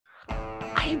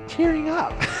am tearing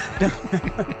up.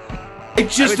 I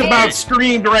just about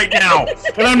screamed right now,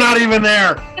 and I'm not even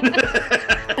there.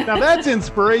 Now that's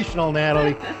inspirational,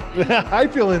 Natalie. I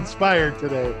feel inspired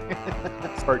today.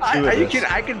 Part two of this.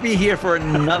 I could be here for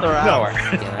another hour.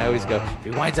 And I always go, if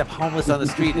he winds up homeless on the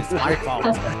street, it's my fault.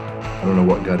 I don't know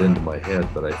what got into my head,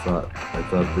 but I thought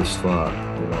this thought,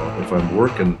 if I'm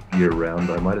working year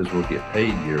round, I might as well get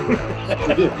paid year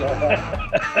round.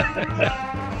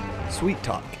 Sweet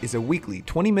Talk is a weekly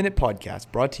 20-minute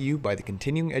podcast brought to you by the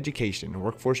Continuing Education and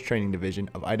Workforce Training Division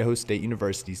of Idaho State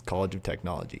University's College of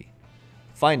Technology.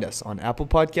 Find us on Apple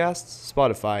Podcasts,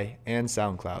 Spotify, and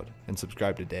SoundCloud, and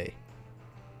subscribe today.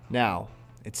 Now,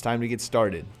 it's time to get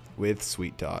started with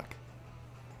Sweet Talk.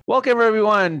 Welcome,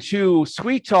 everyone, to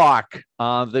Sweet Talk,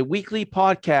 the weekly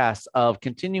podcast of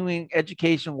Continuing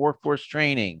Education Workforce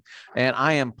Training. And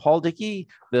I am Paul Dickey,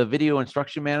 the Video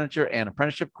Instruction Manager and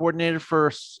Apprenticeship Coordinator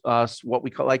for what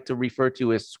we like to refer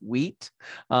to as SWEET.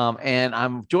 And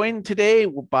I'm joined today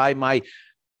by my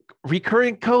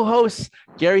recurring co-host,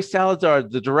 Gary Salazar,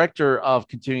 the Director of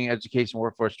Continuing Education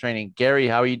Workforce Training. Gary,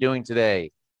 how are you doing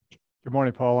today? Good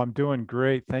morning, Paul. I'm doing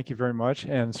great. Thank you very much.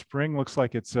 And spring looks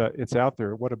like it's out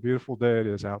there. What a beautiful day it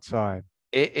is outside.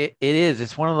 It is.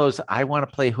 It's one of those I want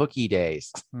to play hooky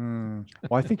days. Well,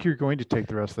 I think you're going to take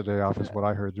the rest of the day off, is what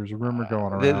I heard. There's a rumor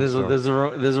going around. There's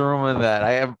a rumor that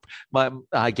I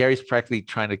have. Gary's practically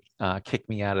trying to kick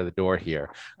me out of the door here.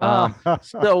 And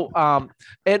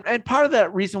part of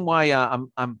that reason why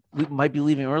we might be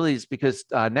leaving early is because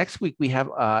next week we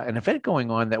have an event going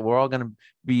on that we're all going to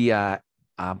be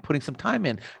putting some time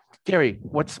in. Gary,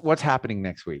 what's happening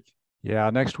next week? Yeah,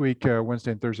 next week,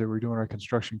 Wednesday and Thursday, we're doing our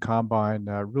construction combine.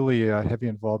 Really heavy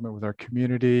involvement with our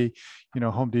community.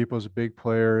 Home Depot is a big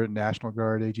player, National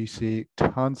Guard, AGC,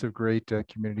 tons of great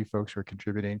community folks who are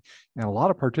contributing, and a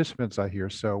lot of participants I hear.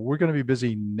 So we're going to be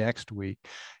busy next week,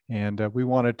 and we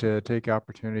wanted to take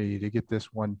opportunity to get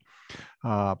this one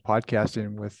podcast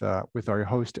in with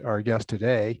our guest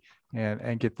today,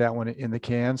 and get that one in the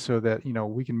can so that,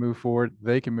 we can move forward,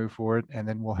 they can move forward, and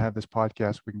then we'll have this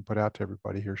podcast we can put out to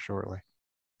everybody here shortly.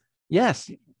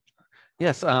 Yes.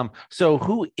 So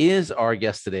who is our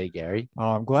guest today, Gary?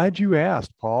 I'm glad you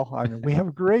asked, Paul. We have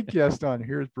a great guest on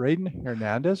here. It's Braden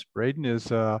Hernandez. Braden is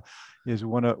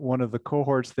one of the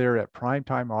cohorts there at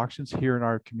Primetime Auctions here in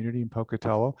our community in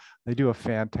Pocatello. They do a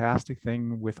fantastic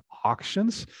thing with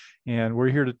auctions, and we're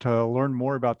here to learn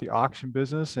more about the auction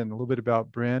business and a little bit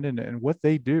about Brandon and what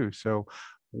they do. So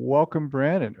welcome,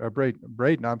 Braden.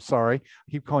 I'm sorry.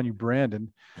 I keep calling you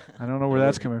Brandon. I don't know where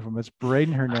that's coming from. It's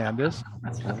Braden Hernandez.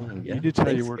 Yeah, you did tell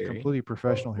thanks, you we're Gary. Completely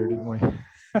professional here, didn't we?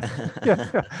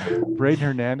 Yeah. Braden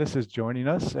Hernandez is joining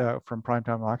us from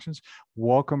Primetime Auctions.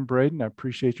 Welcome, Braden. I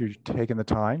appreciate you taking the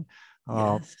time.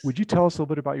 Yes. Would you tell us a little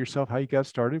bit about yourself, how you got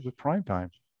started with Primetime?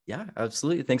 Yeah,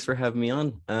 absolutely. Thanks for having me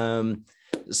on.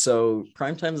 So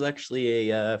Primetime is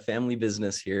actually a family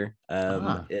business here.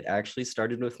 It actually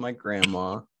started with my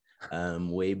grandma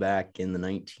way back in the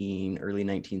early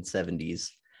 1970s.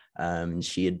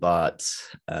 She had bought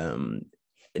an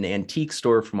antique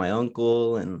store for my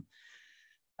uncle, and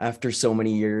after so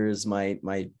many years,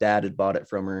 my dad had bought it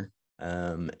from her.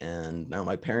 And now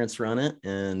my parents run it,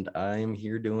 and I'm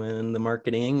here doing the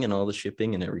marketing and all the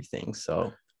shipping and everything.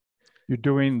 So you're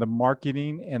doing the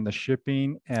marketing and the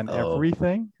shipping and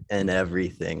everything? And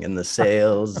everything, and the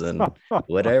sales and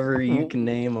whatever you can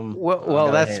name them. Well,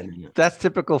 that's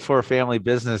typical for a family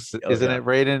business, isn't it,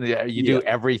 Braden? You do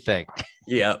everything.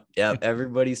 Yeah.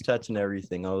 Everybody's touching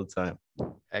everything all the time.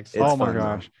 Excellent. Oh my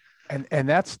gosh. And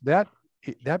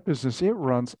that business, it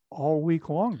runs all week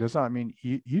long, doesn't it? I mean,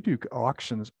 you do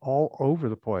auctions all over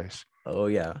the place. Oh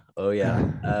yeah.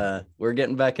 We're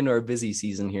getting back into our busy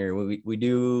season here.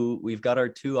 We've got our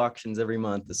 2 auctions every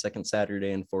month, the second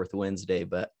Saturday and fourth Wednesday,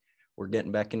 but we're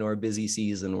getting back into our busy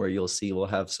season where you'll see we'll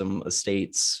have some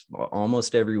estates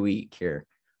almost every week here,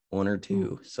 1 or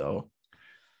 2. So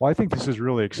well, I think this is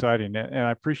really exciting, and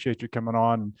I appreciate you coming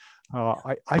on.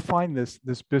 I find this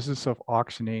business of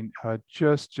auctioning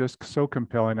just so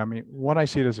compelling. I mean, one, I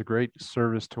see it as a great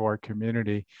service to our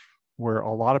community, where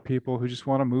a lot of people who just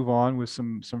want to move on with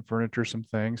some furniture, some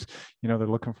things, they're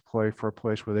looking for a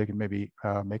place where they can maybe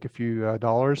make a few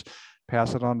dollars,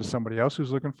 pass it on to somebody else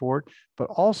who's looking for it. But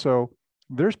also,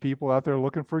 there's people out there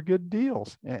looking for good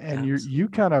deals, and you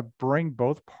kind of bring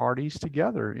both parties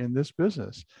together in this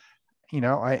business.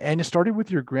 And it started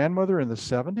with your grandmother in the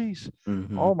 70s.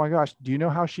 Mm-hmm. Oh my gosh. Do you know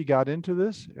how she got into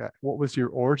this? What was your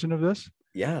origin of this?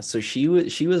 Yeah. So she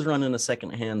was running a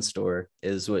secondhand store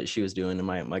is what she was doing. And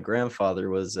my grandfather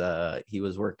was, he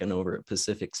was working over at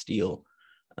Pacific Steel.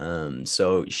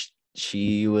 So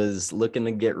she was looking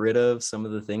to get rid of some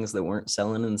of the things that weren't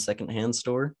selling in the secondhand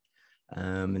store.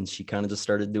 And she kind of just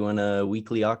started doing a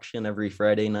weekly auction every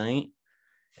Friday night,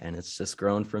 and it's just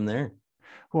grown from there.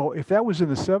 Well, if that was in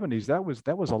the 70s,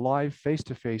 that was a live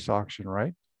face-to-face auction,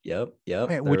 right? Yep.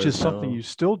 Man, which is something you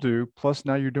still do. Plus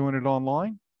now you're doing it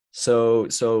online. So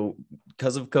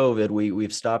because of COVID,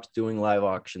 we've stopped doing live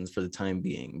auctions for the time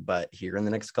being, but here in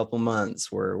the next couple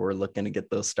months, we're looking to get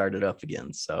those started up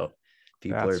again. So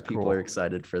people are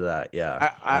excited for that.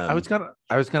 Yeah. I was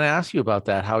gonna ask you about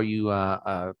that, how you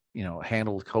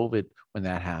handled COVID when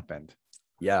that happened.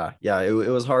 Yeah.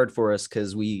 It was hard for us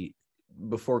because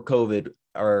before COVID,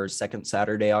 our second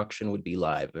Saturday auction would be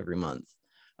live every month.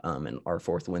 And our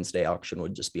fourth Wednesday auction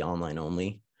would just be online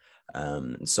only.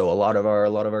 So a lot of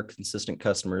our consistent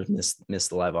customers miss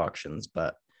the live auctions,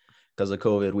 but because of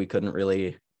COVID, we couldn't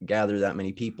really gather that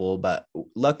many people. But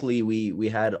luckily, we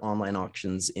had online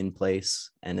auctions in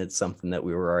place, and it's something that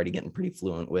we were already getting pretty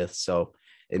fluent with. So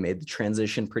it made the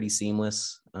transition pretty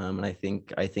seamless. And I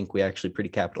think we actually pretty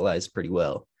capitalized pretty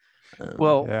well.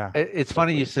 It's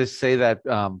funny you say that,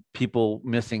 people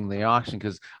missing the auction,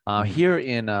 because here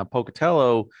in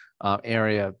Pocatello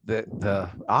area, the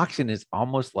auction is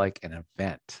almost like an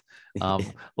event.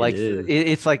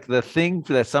 It's like the thing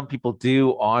that some people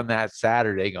do on that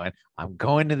Saturday, going, I'm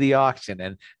going to the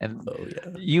auction, and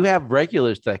you have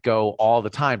regulars that go all the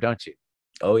time, don't you?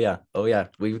 Oh yeah.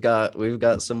 We've got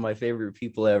some of my favorite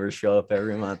people ever show up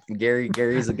every month.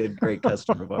 Gary's a great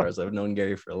customer of ours. I've known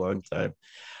Gary for a long time.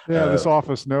 Yeah, this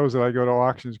office knows that I go to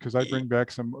auctions because I bring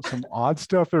back some odd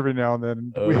stuff every now and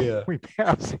then. We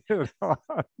pass it on.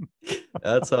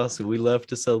 That's awesome. We love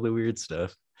to sell the weird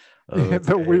stuff.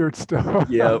 The weird stuff.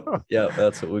 Yep,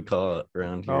 that's what we call it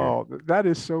around here. Oh, that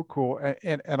is so cool.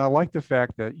 And I like the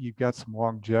fact that you've got some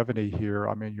longevity here.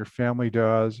 I mean, your family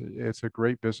does. It's a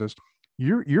great business.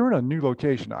 You're in a new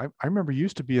location. I remember you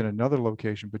used to be in another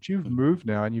location, but you've moved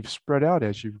now and you've spread out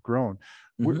as you've grown.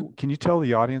 Can you tell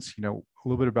the audience, a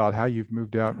little bit about how you've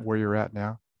moved out and where you're at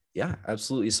now? Yeah,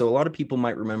 absolutely. So a lot of people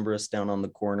might remember us down on the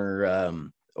corner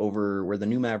over where the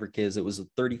new Maverick is. It was a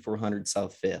 3400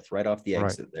 South 5th, right off the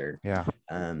exit there. Yeah.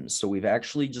 So we've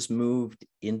actually just moved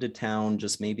into town,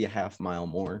 just maybe a half mile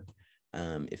more.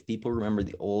 If people remember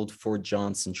the old Ford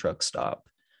Johnson truck stop,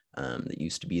 that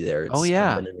used to be there. It's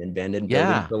been an abandoned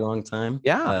building for a long time.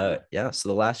 So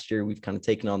the last year we've kind of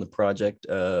taken on the project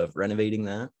of renovating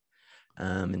that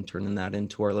and turning that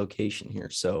into our location here.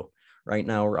 So right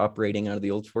now we're operating out of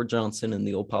the old Fort Johnson and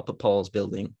the old Papa Paul's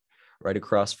building right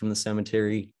across from the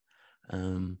cemetery.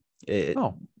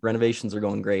 Renovations are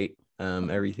going great.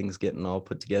 Everything's getting all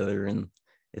put together and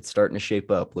it's starting to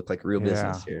shape up, look like a real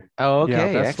business here. Oh, okay.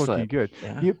 Yeah, that's excellent. Looking good.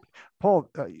 Yeah. Paul,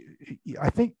 I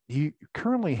think you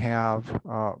currently have,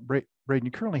 Braden,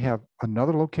 you currently have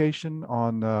another location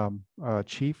on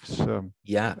Chiefs.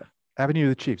 Avenue of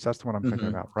the Chiefs. That's the one I'm thinking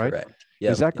about, right? Correct.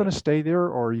 Yep. Is that going to stay there,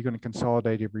 or are you going to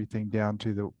consolidate everything down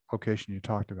to the location you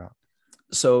talked about?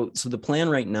 So the plan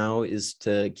right now is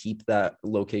to keep that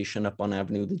location up on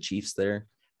Avenue of the Chiefs there,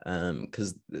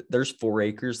 because there's 4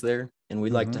 acres there, and we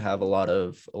like to have a lot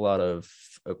of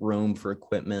room for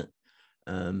equipment.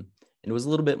 And it was a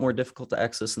little bit more difficult to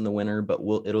access in the winter, but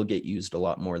it'll get used a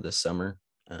lot more this summer.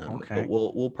 But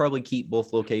we'll probably keep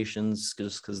both locations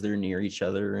just because they're near each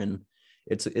other, and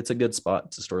it's a good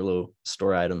spot to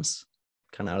store items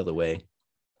kind of out of the way.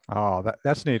 Oh,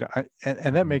 that's neat.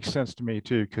 And that makes sense to me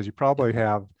too, because you probably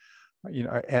have,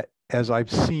 as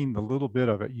I've seen the little bit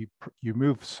of it, you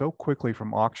move so quickly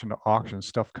from auction to auction.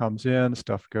 Stuff comes in,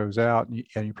 stuff goes out,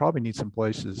 and you probably need some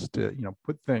places to,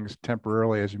 put things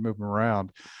temporarily as you move them around,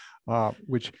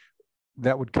 which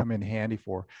that would come in handy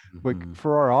for. But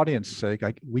for our audience's sake,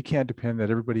 we can't depend that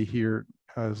everybody here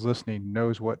is listening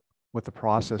knows what the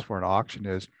process for an auction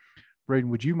is. Braden,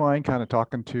 would you mind kind of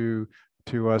talking to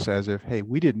us as if, hey,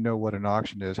 we didn't know what an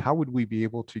auction is. How would we be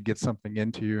able to get something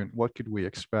into you, and what could we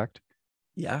expect?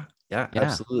 Yeah,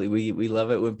 absolutely. We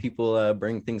love it when people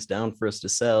bring things down for us to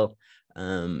sell.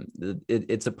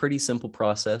 It's a pretty simple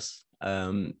process.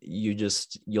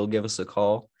 You'll give us a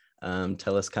call,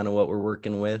 tell us kind of what we're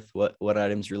working with, what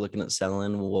items you're looking at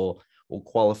selling. We'll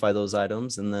qualify those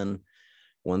items, and then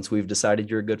once we've decided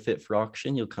you're a good fit for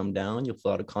auction, you'll come down, you'll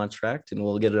fill out a contract, and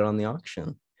we'll get it on the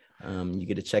auction. You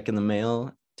get a check in the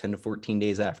mail 10 to 14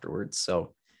 days afterwards.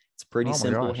 So it's a pretty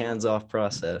simple hands-off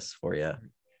process for you.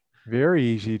 Very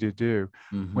easy to do.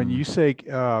 When you say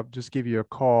just give you a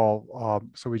call,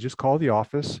 so we just call the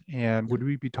office, and would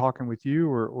we be talking with you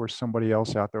or somebody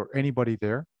else out there, or anybody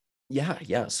there?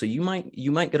 Yeah. So you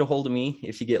might get a hold of me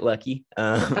if you get lucky.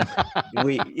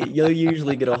 You'll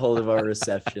usually get a hold of our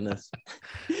receptionist.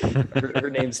 Her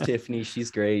name's Tiffany.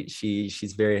 She's great.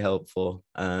 She's very helpful.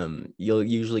 You'll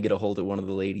usually get a hold of one of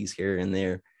the ladies here, and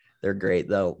they're great.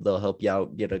 They'll help you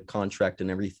out, get a contract and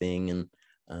everything,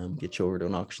 and get you over to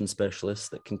an auction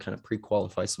specialist that can kind of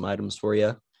pre-qualify some items for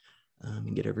you,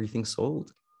 and get everything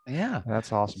sold. Yeah,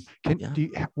 that's awesome.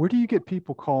 Where do you get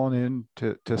people calling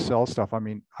in to sell stuff? I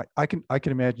mean, I can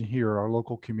imagine here our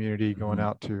local community going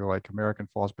out to like American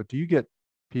Falls, but do you get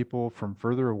people from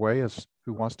further away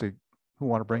who want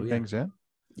to bring things in?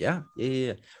 Yeah.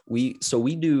 We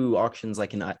do auctions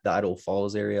like in the Idaho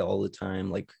Falls area all the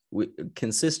time. Like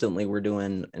consistently we're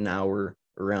doing an hour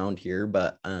around here,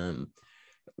 but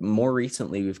more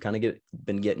recently we've kind of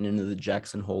been getting into the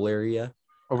Jackson Hole area.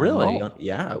 Oh, really?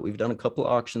 Yeah, we've done a couple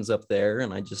of auctions up there,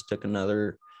 and I just took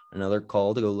another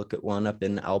call to go look at one up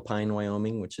in Alpine,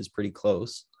 Wyoming, which is pretty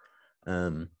close.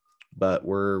 But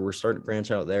we're starting to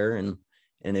branch out there, and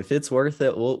if it's worth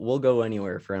it, we'll go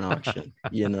anywhere for an auction.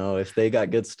 If they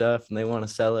got good stuff and they want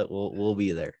to sell it, we'll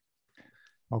be there.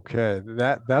 Okay,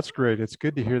 that's great. It's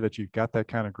good to hear that you've got that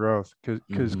kind of growth,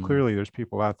 because clearly there's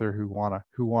people out there who want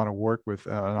to work with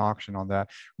an auction on that.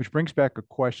 Which brings back a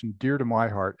question dear to my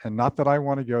heart, and not that I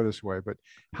want to go this way, but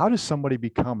how does somebody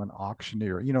become an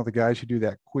auctioneer? The guys who do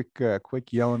that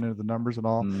quick yelling into the numbers and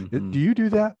all. Do you do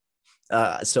that?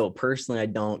 So personally, I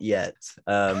don't yet.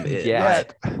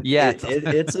 Yet.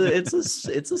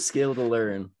 It's a skill to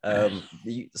learn.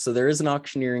 So there is an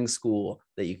auctioneering school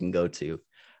that you can go to.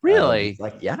 Really?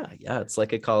 It's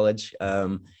like a college.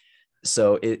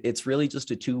 So it's really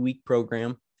just a 2-week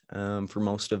program. For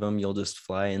most of them, you'll just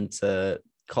fly into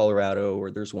Colorado, or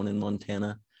there's one in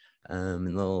Montana,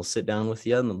 and they'll sit down with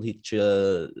you and they'll teach you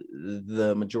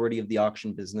the majority of the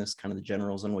auction business, kind of the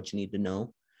generals on what you need to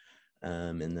know.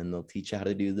 And then they'll teach you how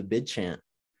to do the bid chant.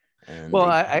 Well,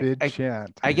 I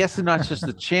guess it's not just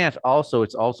the chant. Also,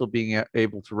 it's also being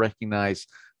able to recognize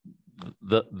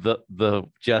the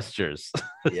gestures.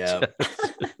 Yeah.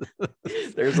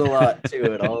 There's a lot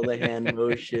to it. All the hand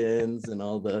motions and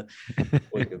all the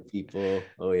look of people.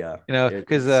 Oh yeah.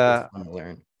 Because it's fun to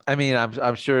learn. I mean,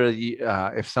 I'm sure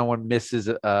if someone misses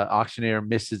auctioneer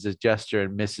misses a gesture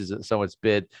and misses someone's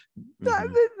bid,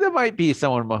 there might be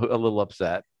someone a little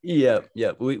upset. Yeah.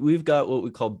 We've got what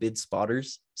we call bid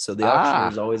spotters. So the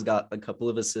auctioneer's always got a couple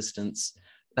of assistants.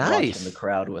 Nice. In the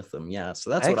crowd with them. Yeah. So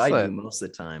that's Excellent. what I do most of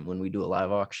the time when we do a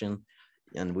live auction,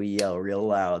 and we yell real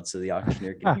loud so the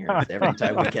auctioneer can hear us every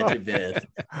time we catch a bid.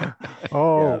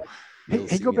 Oh, yeah.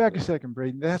 Hey, go back a second,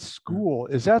 Braden. That school,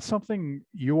 is that something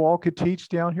you all could teach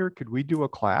down here? Could we do a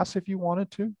class if you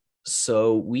wanted to?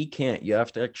 So we can't. You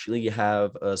have to actually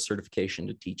have a certification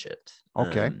to teach it.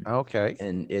 Okay. Okay.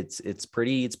 And it's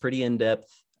pretty in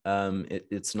depth.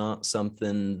 It's not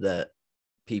something that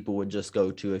people would just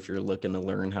go to if you're looking to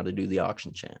learn how to do the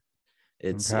auction chant.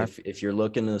 It's if you're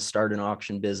looking to start an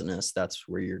auction business, that's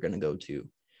where you're going to go to.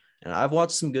 And I've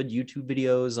watched some good YouTube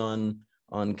videos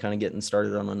on kind of getting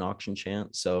started on an auction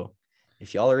chant. So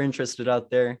if y'all are interested out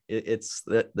there,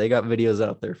 they got videos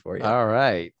out there for you. All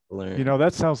right.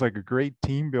 That sounds like a great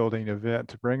team building event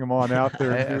to bring them on out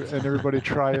there and everybody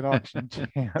try an auction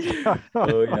chant.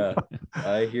 Oh yeah,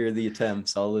 I hear the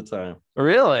attempts all the time.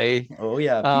 Really? Oh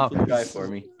yeah, people try for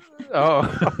me. Oh.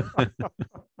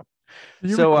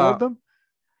 You record them?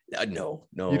 No.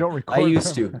 You don't record. I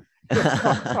used to.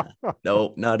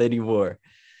 No, not anymore.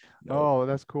 No. Oh,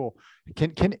 that's cool.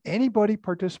 Can anybody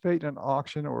participate in an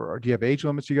auction, or do you have age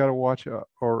limits you got to watch,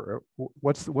 or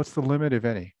what's the limit, if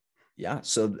any? Yeah,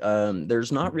 so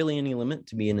there's not really any limit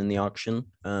to being in the auction.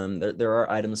 There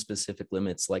are item specific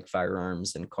limits like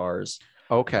firearms and cars.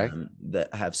 Okay.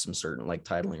 That have some certain like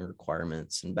titling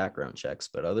requirements and background checks.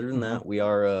 But other than that, we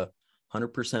are a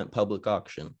 100% public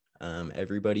auction.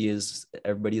 Everybody is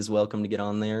welcome to get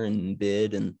on there and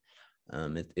bid, and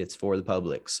it's for the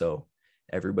public. So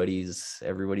everybody's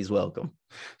welcome.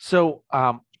 So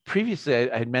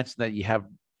previously I had mentioned that you have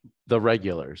the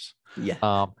regulars.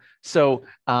 Yeah. And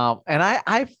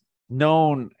I've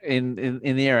known in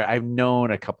the area, I've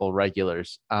known a couple of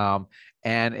regulars.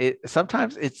 And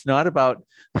sometimes it's not about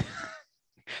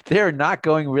they're not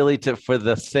going really for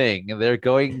the thing. They're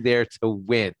going there to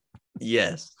win.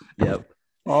 Yes. Yep.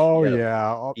 Oh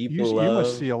yeah. You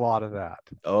must see a lot of that.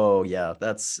 Oh yeah.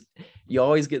 You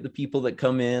always get the people that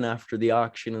come in after the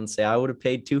auction and say, I would have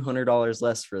paid $200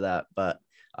 less for that, but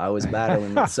I was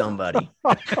battling with somebody.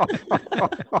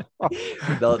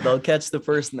 They'll catch the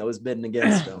person that was bidding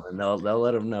against them, and they'll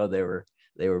let them know they were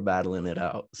battling it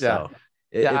out. So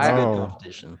it's a good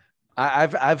competition.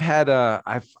 I've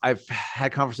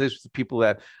had conversations with people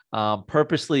that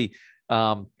purposely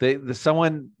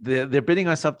they're bidding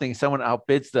on something, someone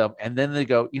outbids them, and then they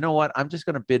go, you know what, I'm just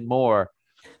going to bid more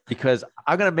because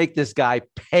I'm going to make this guy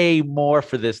pay more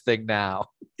for this thing now.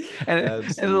 And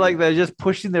like they're just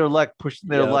pushing their luck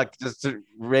just to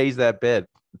raise that bid.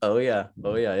 Oh yeah,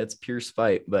 it's pure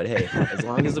spite. But hey, as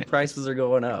long as the prices are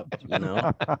going up, you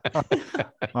know.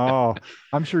 Oh,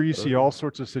 I'm sure you see all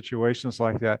sorts of situations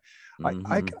like that.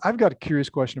 I've got a curious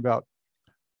question about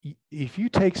if you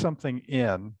take something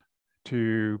in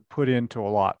to put into a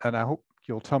lot, and I hope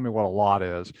you'll tell me what a lot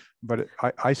is, but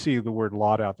I see the word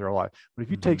lot out there a lot. But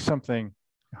if you take something,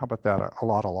 how about that? A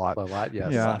lot,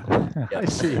 yes. Yeah, I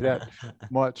see that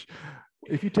much.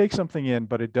 If you take something in,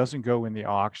 but it doesn't go in the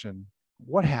auction,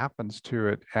 what happens to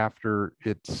it after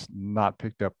it's not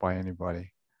picked up by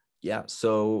anybody? Yeah,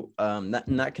 so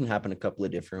that can happen a couple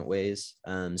of different ways.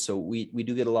 So we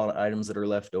do get a lot of items that are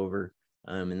left over,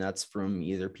 and that's from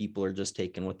either people are just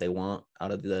taking what they want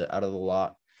out of the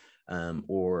lot,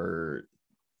 or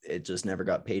it just never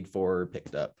got paid for or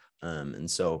picked up. And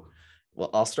so, well,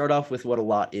 I'll start off with what a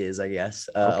lot is, I guess.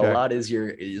 Okay. A lot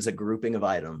is a grouping of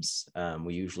items.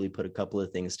 We usually put a couple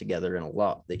of things together in a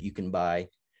lot that you can buy,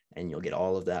 and you'll get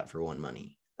all of that for one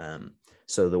money.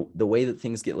 So the way that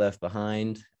things get left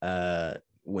behind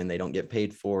when they don't get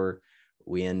paid for,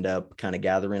 we end up kind of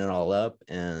gathering it all up,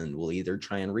 and we'll either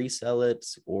try and resell it,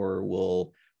 or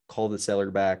we'll call the seller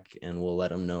back and we'll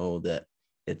let them know that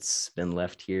it's been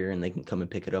left here and they can come and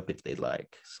pick it up if they'd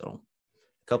like. So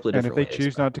a couple of different ways. And if they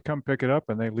choose not to come pick it up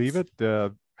and they leave it,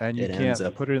 and you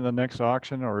can't put it in the next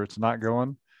auction, or it's not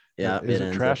going, is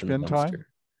it trash bin time?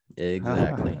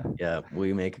 Exactly. Yeah,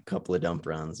 we make a couple of dump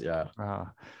runs. Yeah.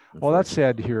 Well, that's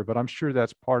sad to hear, but I'm sure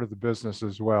that's part of the business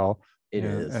as well. It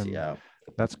is. Yeah,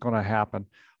 that's going to happen.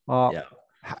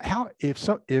 How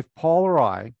if Paul or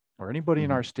I or anybody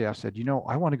in our staff said, you know,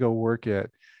 I want to go work at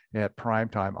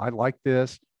Primetime, I like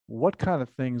this, what kind of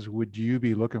things would you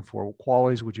be looking for? What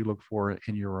qualities would you look for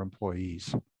in your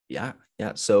employees? Yeah.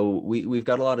 So we've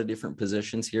got a lot of different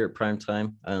positions here at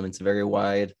Primetime. It's a very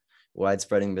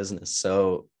widespreading business.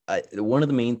 So one of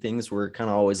the main things we're kind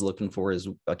of always looking for is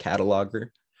a cataloger.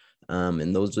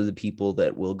 And those are the people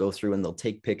that will go through and they'll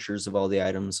take pictures of all the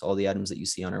items that you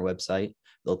see on our website.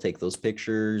 They'll take those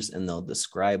pictures and they'll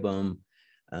describe them,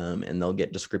 and they'll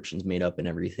get descriptions made up and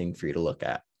everything for you to look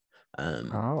at.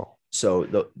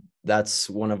 So that's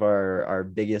one of our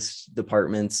biggest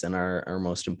departments and our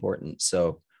most important.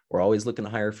 So we're always looking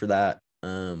to hire for that.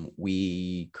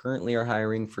 We currently are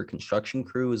hiring for construction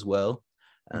crew as well.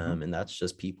 And that's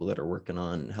just people that are working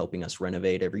on helping us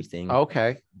renovate everything.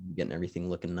 Okay. Getting everything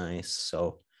looking nice.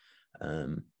 So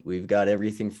we've got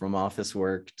everything from office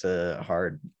work to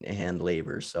hard hand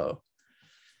labor. So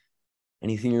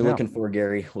anything you're looking for,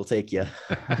 Gary, we'll take you.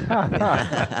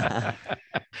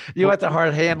 You want the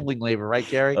hard handling labor, right,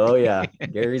 Gary? Oh yeah,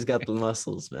 Gary's got the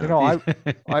muscles, man. You know,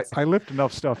 I lift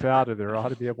enough stuff out of there. I ought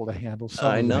to be able to handle some.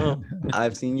 I know.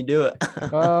 I've seen you do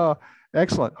it.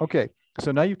 Excellent. Okay,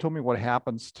 so now you've told me what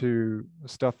happens to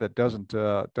stuff that doesn't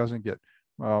get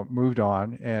moved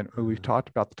on, and we've talked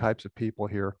about the types of people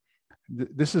here.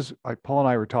 This is Paul and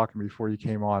I were talking before you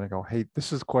came on and go, hey,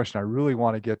 this is a question I really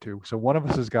want to get to. So one of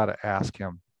us has got to ask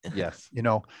him. Yes. You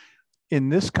know, in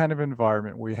this kind of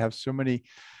environment where you have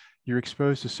you're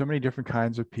exposed to so many different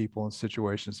kinds of people and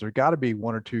situations, there got to be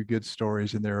one or two good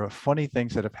stories, and there are funny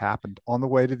things that have happened on the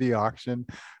way to the auction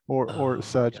or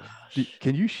such.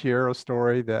 Can you share a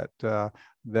story that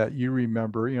you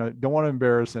remember? You know, don't want to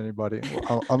embarrass anybody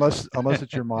unless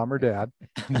it's your mom or dad.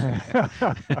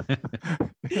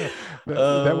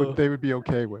 They would be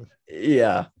okay with.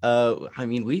 Yeah. I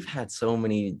mean, we've had so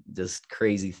many just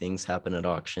crazy things happen at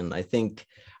auction. I think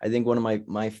one of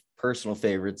my personal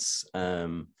favorites,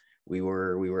 we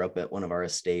were up at one of our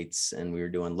estates and we were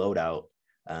doing loadout.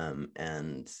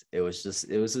 And it was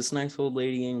this nice old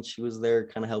lady, and she was there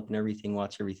kind of helping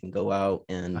watch everything go out.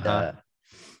 And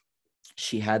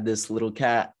she had this little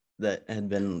cat that had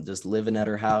been just living at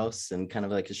her house and kind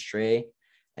of like a stray,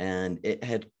 and it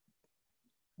had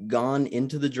gone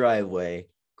into the driveway,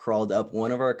 crawled up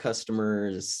one of our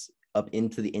customers up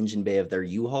into the engine bay of their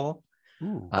U-Haul.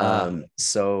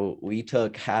 So we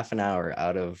took half an hour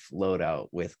out of loadout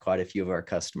with quite a few of our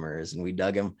customers, and we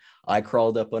dug him. I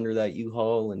crawled up under that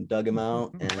U-Haul and dug him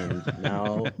out, and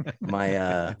now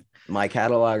my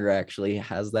cataloger actually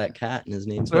has that cat, and his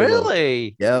name's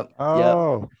Really? Yep.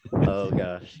 Oh. Yep. Oh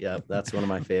gosh. Yep. That's one of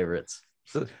my favorites.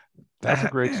 That's a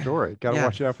great story. Got to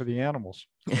watch out for the animals.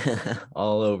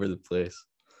 All over the place.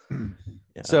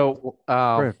 Yeah. So,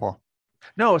 go ahead, Paul.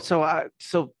 No.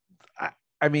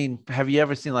 I mean, have you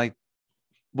ever seen like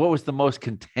what was the most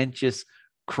contentious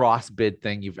cross bid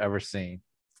thing you've ever seen?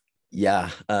 Yeah,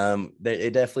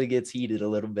 it definitely gets heated a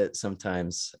little bit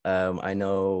sometimes. I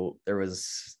know there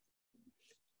was,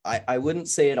 I wouldn't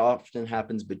say it often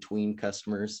happens between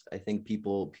customers. I think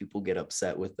people get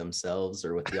upset with themselves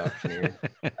or with the auctioneer.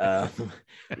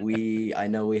 I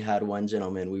know we had one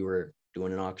gentleman, we were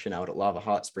doing an auction out at Lava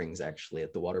Hot Springs, actually,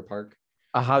 at the water park.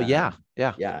 Yeah.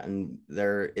 And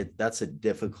that's a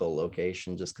difficult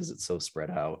location just because it's so spread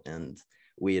out. And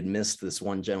we had missed this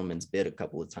one gentleman's bid a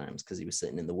couple of times because he was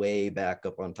sitting in the way back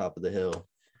up on top of the hill,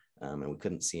 and we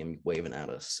couldn't see him waving at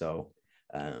us. So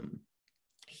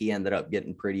he ended up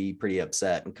getting pretty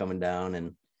upset and coming down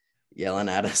and yelling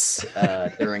at us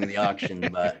during the auction.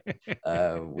 But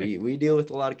we deal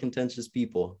with a lot of contentious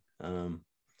people.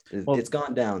 It's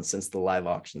gone down since the live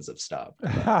auctions have stopped.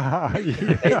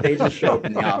 They just show up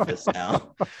in the office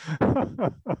now.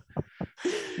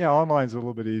 Yeah, online's a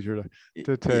little bit easier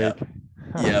to take.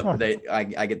 Yeah,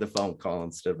 I get the phone call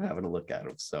instead of having to look at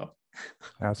them. So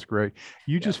that's great.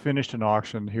 You just finished an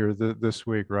auction here this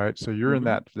week, right? So you're in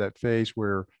that phase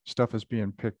where stuff is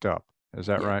being picked up. Is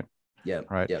that right? Yeah.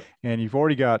 Right. Yep. And you've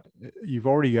already got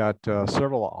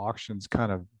several auctions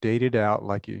kind of dated out,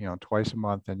 like, twice a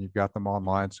month, and you've got them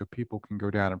online so people can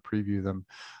go down and preview them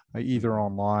either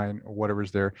online or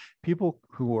whatever's there. People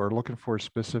who are looking for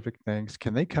specific things,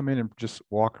 can they come in and just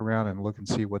walk around and look and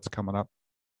see what's coming up?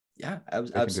 Yeah,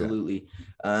 absolutely.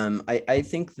 I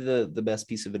think the best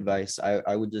piece of advice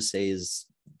I would just say is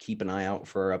keep an eye out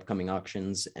for our upcoming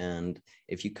auctions. And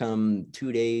if you come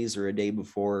 2 days or a day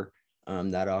before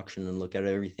that auction and look at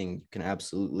everything, you can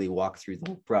absolutely walk through the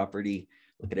whole property,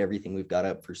 look at everything we've got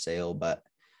up for sale. But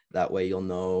that way you'll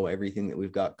know everything that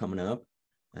we've got coming up,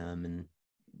 and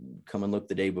come and look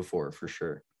the day before for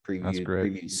sure.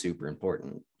 Preview is super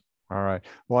important. All right.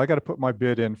 Well, I got to put my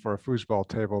bid in for a foosball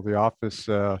table. The office,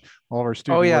 all of our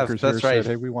student workers here said,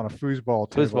 "Hey, we want a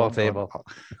foosball table." Foosball table.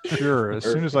 Sure. As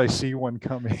soon as I see one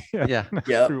coming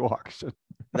through auction.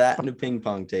 That and a ping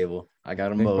pong table. I got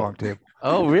them both. Ping pong table.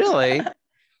 Oh, really?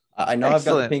 I know. Excellent. I've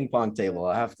got the ping pong table.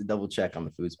 I have to double check on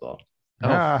the foosball.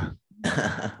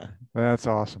 That's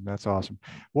awesome. That's awesome.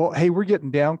 Well, hey, we're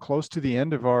getting down close to the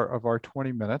end of our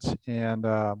 20 minutes, and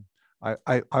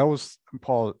I always,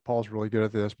 Paul's really good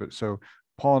at this, but so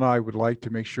Paul and I would like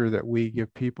to make sure that we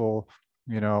give people,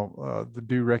 the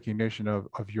due recognition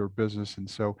of your business. And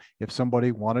so if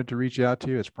somebody wanted to reach out to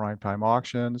you, it's Primetime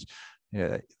Auctions.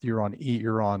 You're on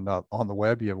the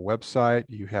web. You have a website.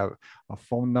 You have a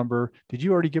phone number. Did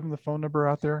you already give them the phone number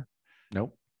out there?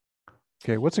 Nope.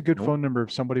 Okay. What's a good phone number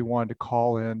if somebody wanted to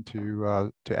call in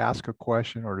to ask a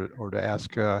question or to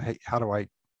ask, hey, how do I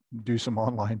do some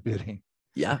online bidding?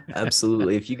 Yeah,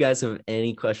 absolutely. If you guys have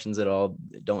any questions at all,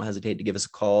 don't hesitate to give us a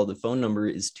call. The phone number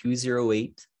is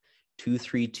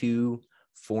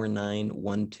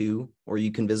 208-232-4912, or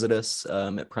you can visit us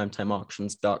at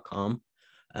primetimeauctions.com,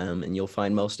 and you'll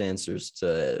find most answers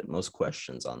to most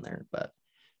questions on there. But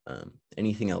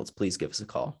anything else, please give us a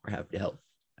call. We're happy to help.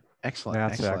 Excellent.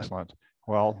 That's excellent.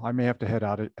 Well, I may have to head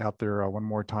out there one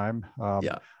more time.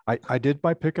 I did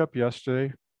my pickup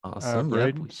yesterday. Awesome.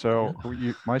 Braden. So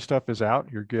my stuff is out.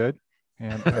 You're good.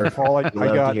 And Paul, I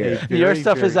got your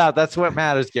stuff is out. That's what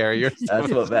matters, Gary. That's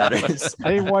what matters. I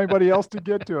didn't want anybody else to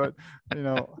get to it.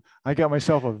 I got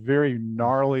myself a very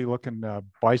gnarly looking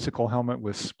bicycle helmet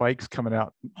with spikes coming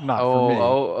out. Not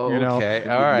for me. Okay.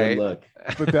 All right.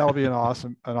 But that'll be an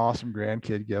awesome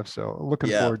grandkid gift. So looking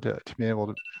forward to being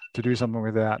able to do something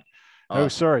with that. Oh,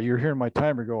 sorry, you're hearing my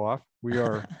timer go off.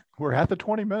 We're at the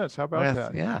 20 minutes. How about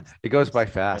that? Yeah, it goes by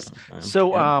fast.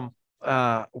 So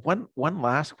one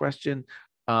last question.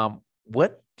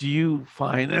 What do you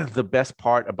find the best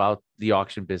part about the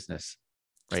auction business,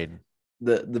 Braden?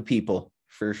 The people,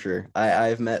 for sure.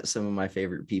 I've met some of my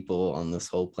favorite people on this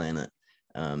whole planet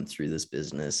through this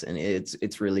business, and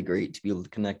it's really great to be able to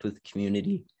connect with the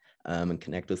community and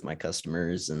connect with my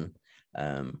customers, and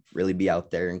really be out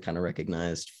there and kind of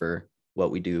recognized for what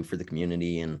we do for the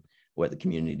community and what the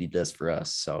community does for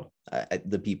us. So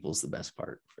the people's the best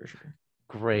part, for sure.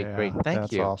 Great. Thank you.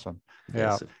 That's awesome.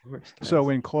 Yeah. Yes, of course. So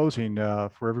in closing,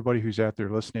 for everybody who's out there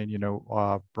listening,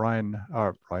 Braden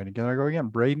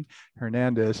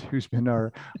Hernandez, who's been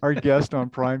our guest on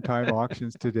Primetime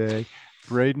Auctions today.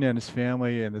 Braden and his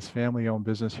family and this family-owned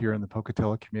business here in the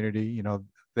Pocatello community,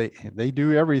 they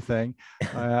do everything,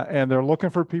 and they're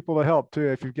looking for people to help too.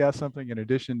 If you've got something in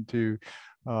addition to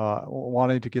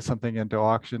wanting to get something into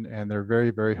auction, and they're very,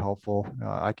 very helpful.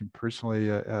 I can personally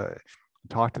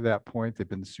talk to that point. They've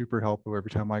been super helpful every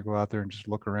time I go out there and just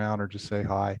look around or just say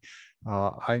hi.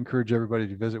 I encourage everybody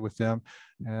to visit with them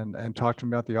and talk to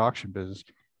them about the auction business.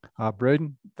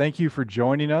 Braden, thank you for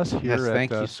joining us here. Yes,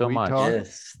 thank you so Sweet much. Talk.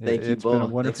 Yes, thank you It's been a both.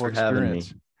 wonderful Thanks for having me.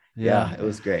 experience. Yeah, it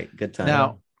was great. Good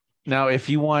time. Now, if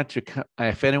you want to,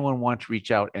 if anyone wants to reach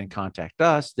out and contact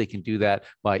us, they can do that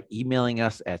by emailing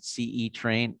us at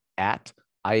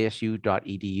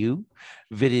cetrain@isu.edu,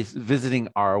 visiting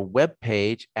our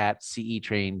webpage at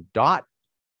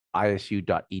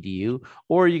cetrain.isu.edu,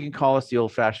 or you can call us the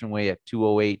old-fashioned way at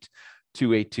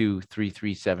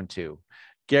 208-282-3372.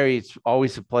 Gary, it's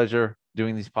always a pleasure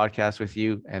doing these podcasts with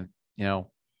you. And,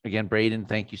 again, Braden,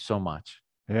 thank you so much.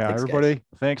 Yeah, Thanks, everybody, guys.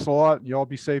 thanks a lot. You all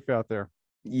be safe out there.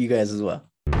 You guys as well.